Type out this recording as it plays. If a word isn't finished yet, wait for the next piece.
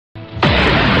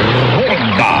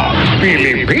Ronda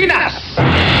Pilipinas!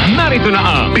 Narito na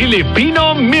ang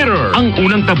Pilipino Mirror, ang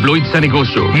unang tabloid sa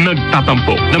negosyo.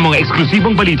 Nagtatampok ng mga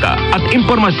eksklusibong balita at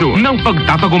impormasyon ng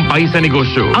pagtatagumpay sa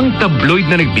negosyo. Ang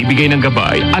tabloid na nagbibigay ng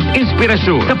gabay at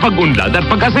inspirasyon sa pag-unlad at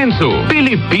pag-asenso.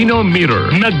 Pilipino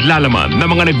Mirror, naglalaman ng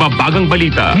mga nagbabagang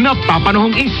balita,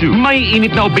 napapanahong issue, may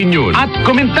init na opinyon at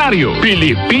komentaryo.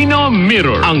 Pilipino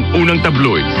Mirror, ang unang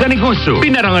tabloid sa negosyo.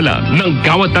 Pinarangalan ng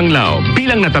Gawad Tanglaw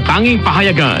bilang natatanging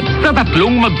pahayagan sa 3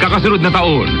 magkakasunod na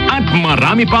taon at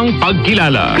marami pang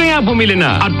pagkilala. Kaya bumili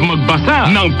na at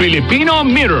magbasa ng Pilipino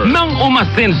Mirror ng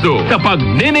umasenso sa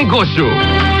pagnenegosyo.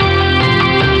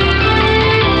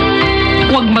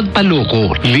 Huwag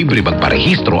magpaloko, libre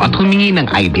magparehistro at humingi ng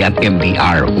ID at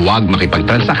MDR. Huwag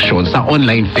makipagtransaksyon sa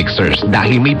online fixers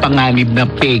dahil may panganib na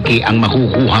peke ang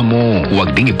makukuha mo.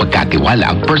 Huwag ding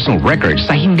ipagkatiwala ang personal records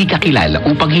sa hindi kakilala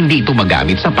upang hindi ito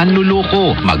magamit sa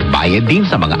panluloko. Magbayad din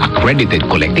sa mga accredited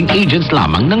collecting agents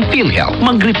lamang ng PhilHealth.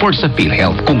 Mag-report sa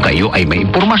PhilHealth kung kayo ay may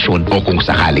impormasyon o kung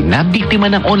sakaling nabiktima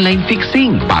ng online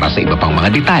fixing. Para sa iba pang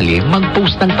mga detalye,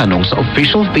 mag-post ng tanong sa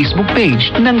official Facebook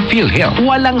page ng PhilHealth.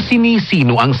 Walang sinisi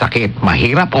ang sakit.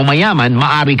 Mahirap o mayaman,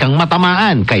 maari kang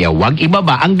matamaan. Kaya huwag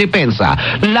ibaba ang depensa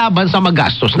laban sa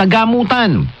magastos na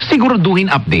gamutan. Siguraduhin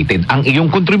updated ang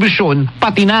iyong kontribusyon,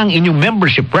 pati na ang inyong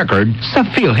membership record sa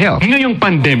PhilHealth. Ngayong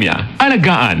pandemya,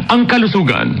 alagaan ang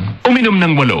kalusugan. Uminom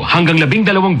ng 8 hanggang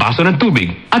 12 baso ng tubig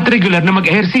at regular na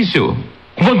mag-ehersisyo.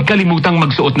 Huwag kalimutang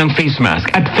magsuot ng face mask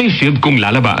at face shield kung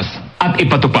lalabas. At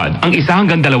ipatupad ang 1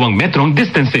 hanggang 2 metrong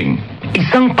distancing.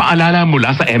 Isang paalala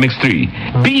mula sa MX3.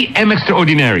 Be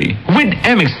extraordinary with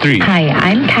MX3. Hi,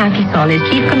 I'm Cathy Solis,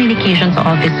 Chief Communications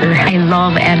Officer. I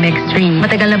love MX3.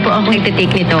 Matagal na po ako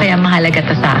nagtitake nito, kaya mahalaga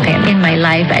to sa akin. In my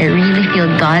life, I really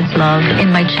feel God's love.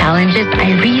 In my challenges,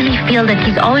 I really feel that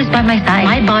He's always by my side.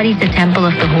 My body's the temple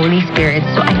of the Holy Spirit,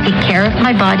 so I take care of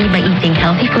my body by eating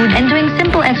healthy food and doing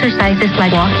simple exercises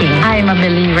like walking. I'm a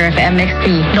believer of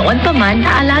MX3. Noon pa man,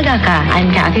 naalaga ka.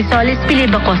 I'm Cathy Solis,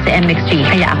 bilib ako sa MX3,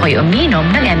 kaya ako'y uminom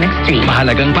ng MX3.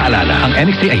 Mahalagang paalala, ang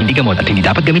MX3 ay hindi gamot at hindi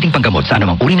dapat gamiting panggamot sa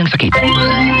anumang uri ng sakit.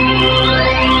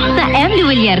 Sa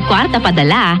Lhuillier, Kwarta,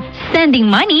 Padala,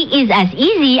 sending money is as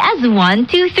easy as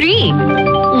 1, 2,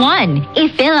 3. 1.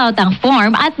 I-fill out ang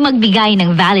form at magbigay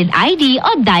ng valid ID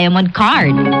o diamond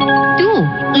card.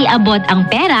 2. Iabot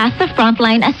ang pera sa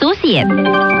frontline associate.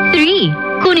 3.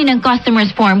 Kunin ang customer's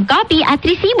form copy at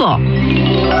resibo.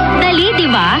 Dali,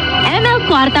 diba? ML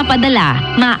Kwarta,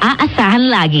 Padala. Maaasahan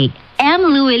lagi.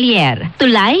 Lhuillier,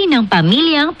 tulay ng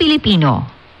pamilyang Pilipino.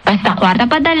 Basta Kwarta,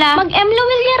 Padala,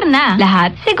 mag-Lhuillier na.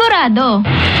 Lahat sigurado.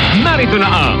 Narito na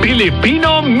ang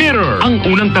Pilipino Mirror, ang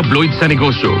unang tabloid sa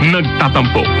negosyo.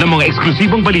 Nagtatampok ng mga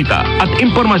eksklusibong balita at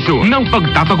impormasyon ng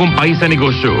pagtatagumpay sa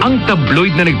negosyo. Ang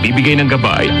tabloid na nagbibigay ng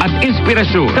gabay at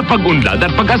inspirasyon sa pag-unlad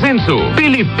at pag-asenso.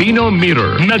 Pilipino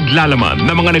Mirror, naglalaman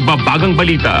ng mga nagbabagang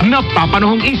balita,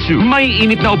 napapanahong issue, may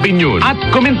init na opinyon at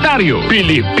komentaryo.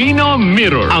 Pilipino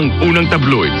Mirror, ang unang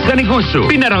tabloid sa negosyo.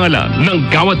 Pinarangalan ng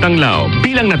Gawad Tanglaw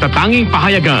bilang natatanging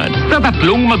pahayagan sa 3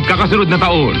 magkakasunod na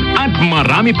taon at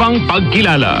marami pang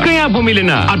pagkilala. Kaya bumili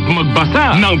na at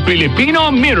magbasa ng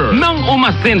Pilipino Mirror ng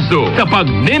umasenso sa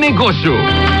pagnenegosyo.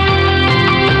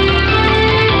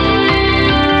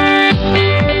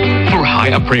 For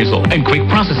high appraisal and quick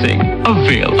processing,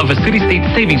 avail of a Citystate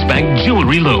Savings Bank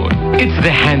jewelry loan. It's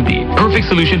the handy, perfect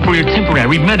solution for your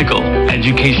temporary medical,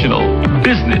 educational,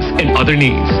 business, and other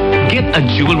needs. Get a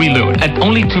jewelry loan at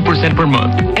only 2% per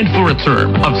month and for a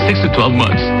term of 6 to 12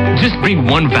 months. Just bring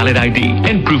 1 valid ID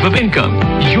and proof of income.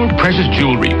 Your precious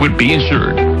jewelry would be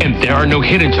insured and there are no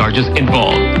hidden charges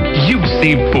involved. You've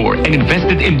saved for and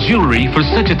invested in jewelry for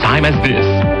such a time as this.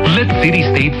 Let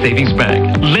Citystate Savings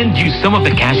Bank lend you some of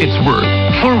the cash it's worth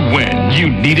for when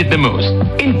you need it the most.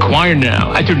 Inquire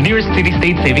now at your nearest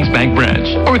Citystate Savings Bank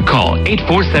branch or call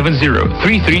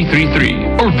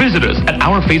 8470-3333 or visit us at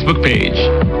our Facebook page.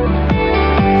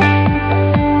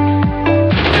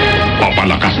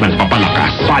 Papalakas ng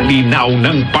papalakas, palinaw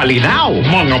ng palinaw,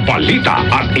 mga balita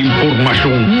at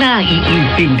impormasyong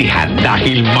naiintindihan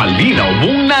dahil malinaw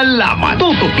mong nalaman.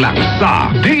 Tutok lang sa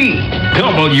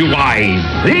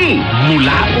DWIZ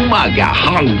mula umaga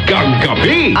hanggang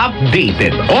gabi.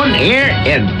 Updated on air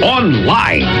and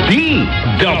online.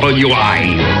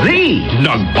 DWIZ,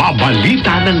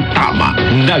 nagbabalita ng tama,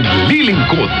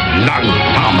 naglilingkod ng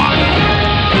tama.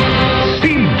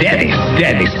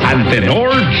 Dennis Atenor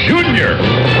Jr.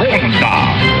 Ronda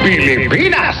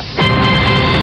Pilipinas.